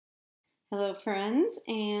Hello, friends,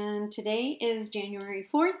 and today is January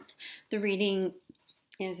 4th. The reading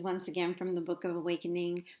is once again from the Book of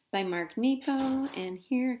Awakening by Mark Nepo, and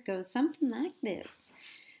here it goes something like this.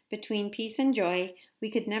 Between peace and joy, we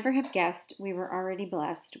could never have guessed we were already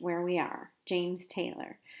blessed where we are. James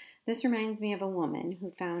Taylor. This reminds me of a woman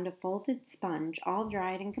who found a folded sponge all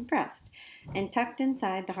dried and compressed, and tucked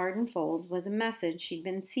inside the hardened fold was a message she'd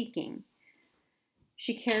been seeking.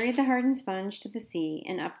 She carried the hardened sponge to the sea,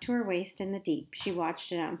 and up to her waist in the deep. She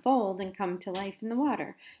watched it unfold and come to life in the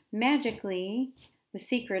water. Magically, the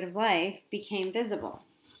secret of life became visible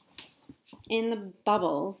in the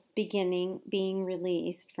bubbles being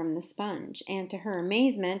released from the sponge. And to her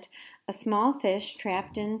amazement, a small fish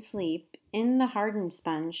trapped in sleep in the hardened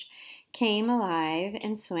sponge came alive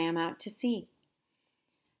and swam out to sea.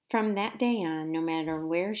 From that day on, no matter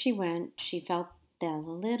where she went, she felt the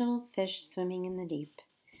little fish swimming in the deep.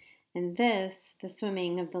 And this, the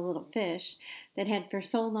swimming of the little fish that had for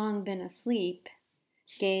so long been asleep,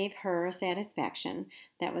 gave her a satisfaction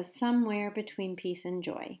that was somewhere between peace and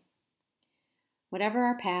joy. Whatever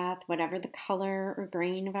our path, whatever the color or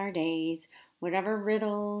grain of our days, whatever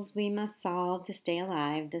riddles we must solve to stay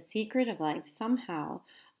alive, the secret of life somehow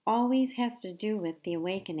always has to do with the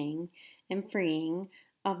awakening and freeing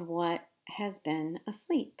of what has been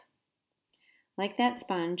asleep. Like that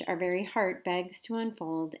sponge, our very heart begs to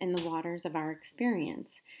unfold in the waters of our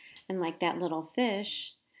experience. And like that little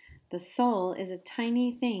fish, the soul is a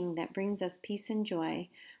tiny thing that brings us peace and joy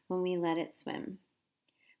when we let it swim.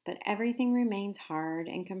 But everything remains hard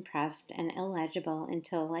and compressed and illegible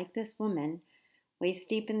until, like this woman, waist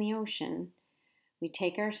deep in the ocean, we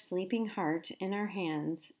take our sleeping heart in our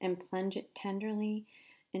hands and plunge it tenderly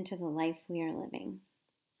into the life we are living.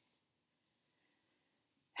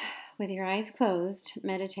 With your eyes closed,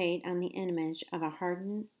 meditate on the image of a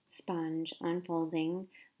hardened sponge unfolding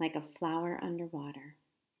like a flower underwater.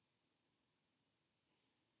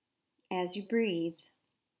 As you breathe,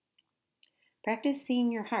 practice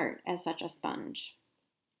seeing your heart as such a sponge.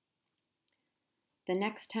 The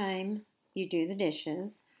next time you do the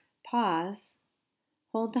dishes, pause,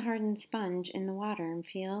 hold the hardened sponge in the water and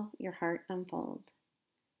feel your heart unfold.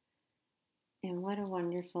 And what a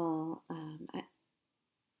wonderful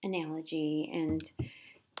analogy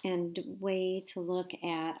and way to look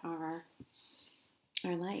at our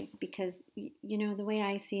life, because you know, the way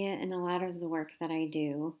I see it in a lot of the work that I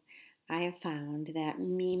do, I have found that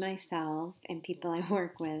me, myself, and people I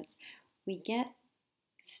work with, we get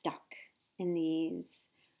stuck in these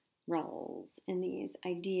roles, in these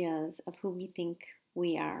ideas of who we think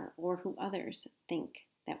we are or who others think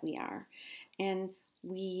that we are. And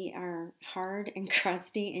we are hard and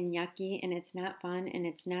crusty and yucky, and it's not fun, and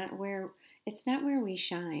it's not where we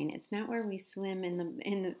shine. It's not where we swim in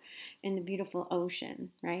the beautiful ocean,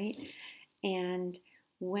 right? And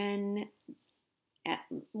when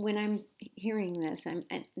I'm hearing this,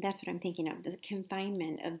 that's what I'm thinking of, the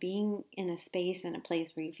confinement of being in a space and a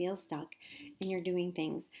place where you feel stuck and you're doing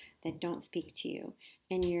things that don't speak to you,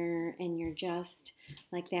 and you're just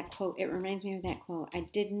like that quote. It reminds me of that quote. I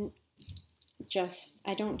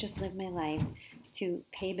don't just live my life to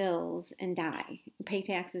pay bills and die, pay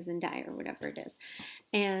taxes and die, or whatever it is.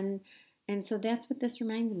 And so that's what this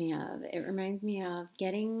reminds me of. It reminds me of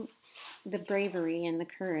getting the bravery and the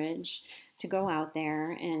courage to go out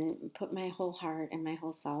there and put my whole heart and my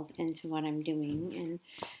whole self into what I'm doing.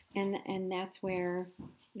 And that's where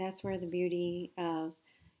the beauty of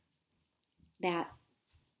that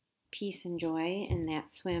peace and joy, and that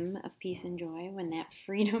swim of peace and joy, when that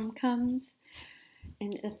freedom comes.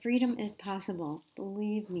 And the freedom is possible.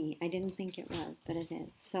 Believe me, I didn't think it was, but it is.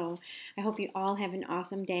 So I hope you all have an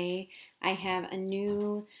awesome day. I have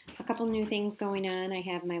a couple new things going on. I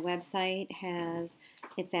have my website,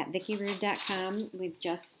 it's at vickyrude.com. We've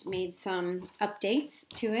just made some updates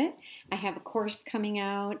to it. I have a course coming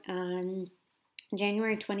out on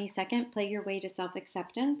January 22nd, Play Your Way to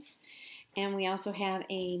Self-Acceptance. And we also have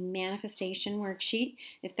a manifestation worksheet.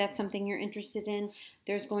 If that's something you're interested in,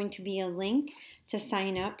 there's going to be a link to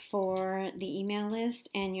sign up for the email list,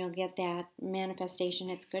 and you'll get that manifestation.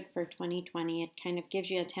 It's good for 2020. It kind of gives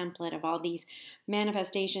you a template of all these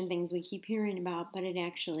manifestation things we keep hearing about, but it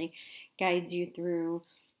actually guides you through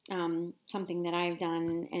something that I've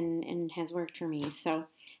done and has worked for me. So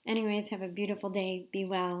anyways, have a beautiful day. Be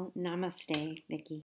well. Namaste, Vicky.